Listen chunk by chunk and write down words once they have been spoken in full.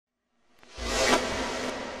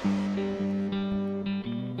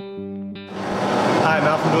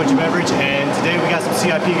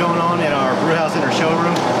CIP going on in our brew house in our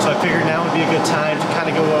showroom, so I figured now would be a good time to kind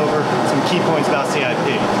of go over some key points about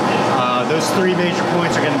CIP. Those three major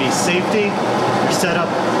points are going to be safety, your setup,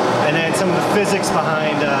 and then some of the physics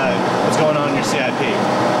behind what's going on in your CIP.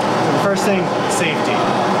 So the first thing, safety.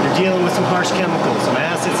 You're dealing with some harsh chemicals, some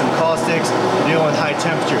acids, some caustics, you're dealing with high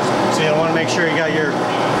temperatures. So you want to make sure you got your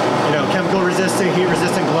chemical resistant, heat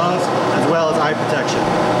resistant gloves, as well as eye protection.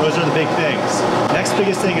 Those are the big things. Next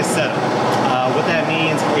biggest thing is setup. What that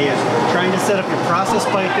means is trying to set up your process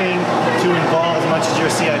piping to involve as much of your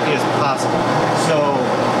CIP as possible. So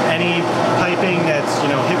any piping that's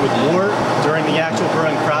hit with wort during the actual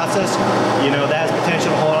brewing process, that has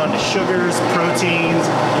potential to hold on to sugars, proteins,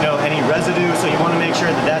 any residue. So you want to make sure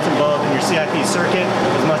that that's involved in your CIP circuit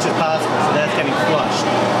as much as possible, so that's getting flushed.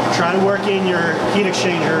 Try to work in your heat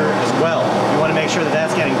exchanger as well. You want to make sure that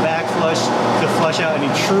that's getting back flushed to flush out any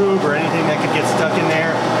trube or anything that could get stuck in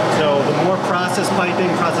there. So the more process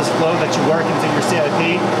piping, process flow that you work into your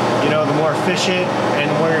CIP, the more efficient and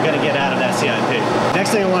the more you're going to get out of that CIP.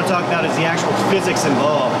 Next thing I want to talk about is the actual physics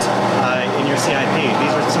involved in your CIP.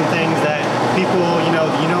 These are some things that people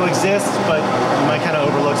exist, but you might kind of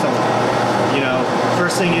overlook some.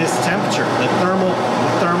 First thing is temperature, the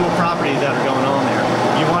thermal properties that are going on there.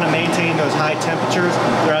 You want to maintain those high temperatures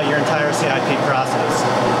throughout your entire CIP process.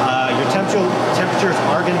 Your temperatures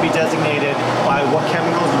are going to be designated by what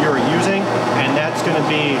chemicals you're using, and that's going to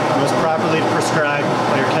be most properly prescribed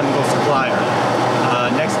by your chemical supplier.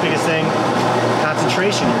 Next biggest thing,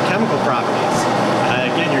 concentration, your chemical properties.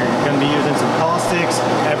 Again, you're going to be using some caustics.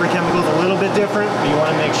 Every chemical is a little bit different, but you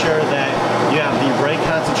want to make sure that you have the right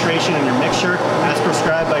concentration in your mixture as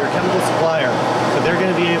prescribed by your chemical supplier. But they're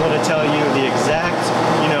going to be able to tell you the exact,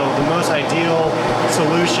 the most ideal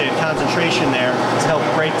solution, concentration there to help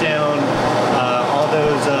break down all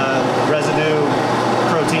those residue,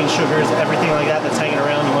 protein, sugars, everything like that that's hanging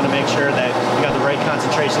around. You want to make sure that you got the right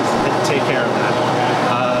concentrations to take care of that.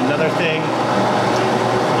 Another thing,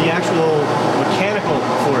 the actual mechanical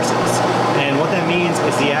forces, and what that means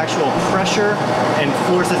is the actual pressure and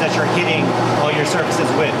forces that you're hitting all your surfaces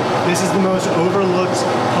with. This is the most overlooked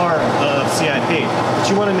part of CIP, but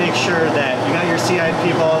you want to make sure that you got your CIP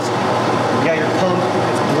balls, you got your pump,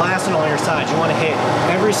 it's blasting on your sides. You want to hit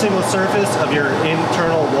every single surface of your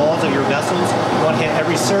internal walls of your vessels. You want to hit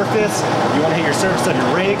every surface. You want to hit your surface of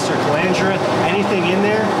your rakes, your calandria, anything in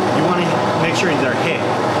there, you want to make sure they're hit.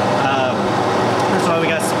 That's why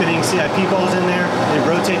we got spinning CIP balls in there. They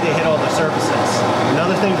rotate, they hit all the surfaces.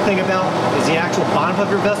 Another thing to think about is the actual bottom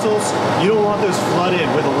of your vessels. You don't want those flooded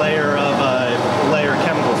with a layer of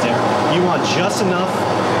chemicals there. You want just enough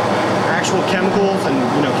actual chemicals and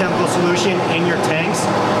chemical solution in your tanks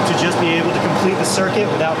to just be able to complete the circuit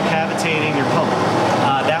without cavitating your pump.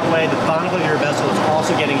 That way the bottom of your vessel is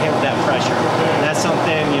also getting hit with that pressure. And that's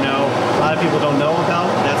something a lot of people don't know about.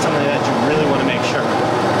 That's something that you really want to make sure.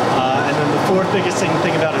 And then the fourth biggest thing to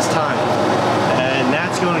think about is time. And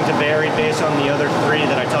that's going to vary based on the other three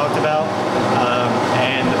that I talked about.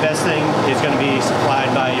 And the best thing is going to be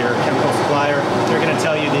supplied by your chemical supplier. They're going to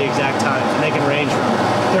tell you the exact times. And they can range from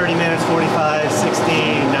 30 minutes, 45,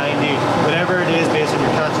 60, 90, whatever it is based on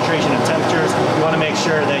your concentration and temperatures. You want to make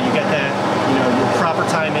sure that you get that, your proper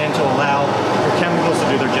time in to allow your chemicals to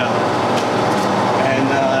do their job. And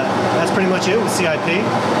that's pretty much it with CIP.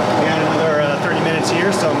 We got another 30 minutes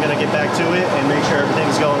here, so I'm going to get back to it and make sure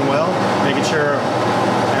everything's going well, making sure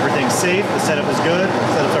everything's safe, the setup is good, the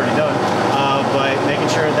setup's already done, but making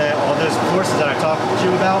sure that all those forces that I talked to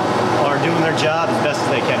you about are doing their job as best as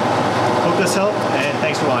they can. Hope this helped, and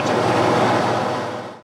thanks for watching.